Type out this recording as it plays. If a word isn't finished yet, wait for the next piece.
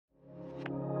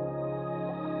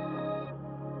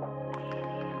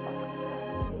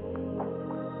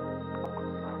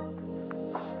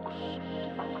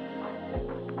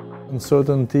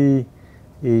Uncertainty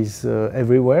is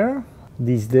everywhere.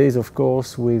 These days, of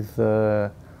course, with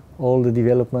all the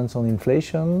developments on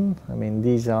inflation, I mean,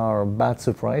 these are bad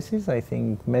surprises. I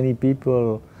think many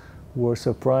people were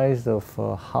surprised of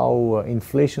how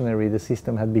inflationary the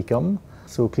system had become.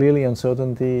 So clearly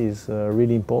uncertainty is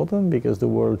really important because the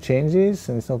world changes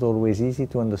and it's not always easy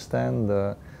to understand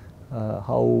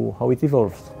how it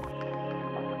evolves.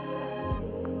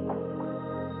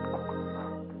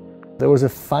 There was a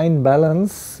fine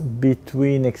balance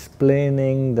between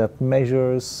explaining that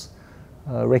measures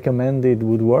recommended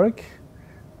would work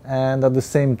and at the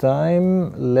same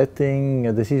time letting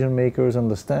decision makers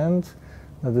understand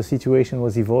that the situation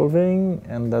was evolving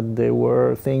and that there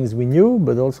were things we knew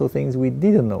but also things we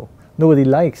didn't know. Nobody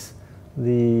likes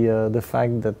the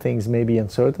fact that things may be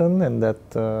uncertain, and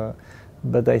that,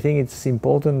 but I think it's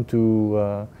important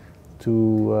to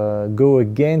go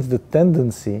against the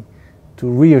tendency to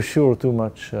reassure too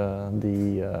much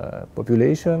the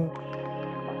population.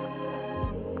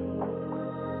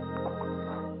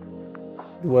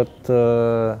 What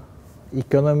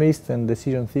economists and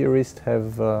decision theorists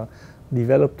have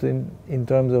developed in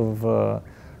terms of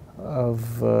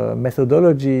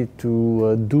methodology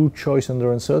to do choice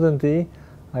under uncertainty,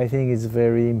 I think it's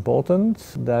very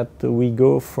important that we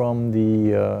go from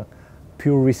the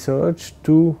pure research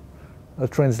to a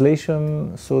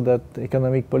translation so that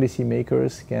economic policy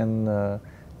makers can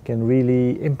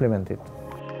really implement it.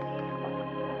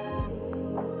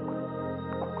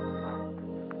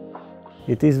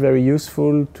 It is very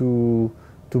useful to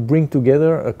bring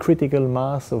together a critical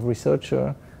mass of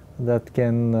researchers that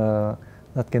can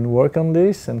work on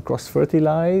this and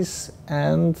cross-fertilize,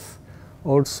 and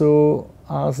also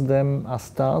ask them as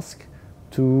task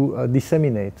to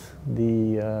disseminate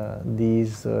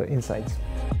these insights.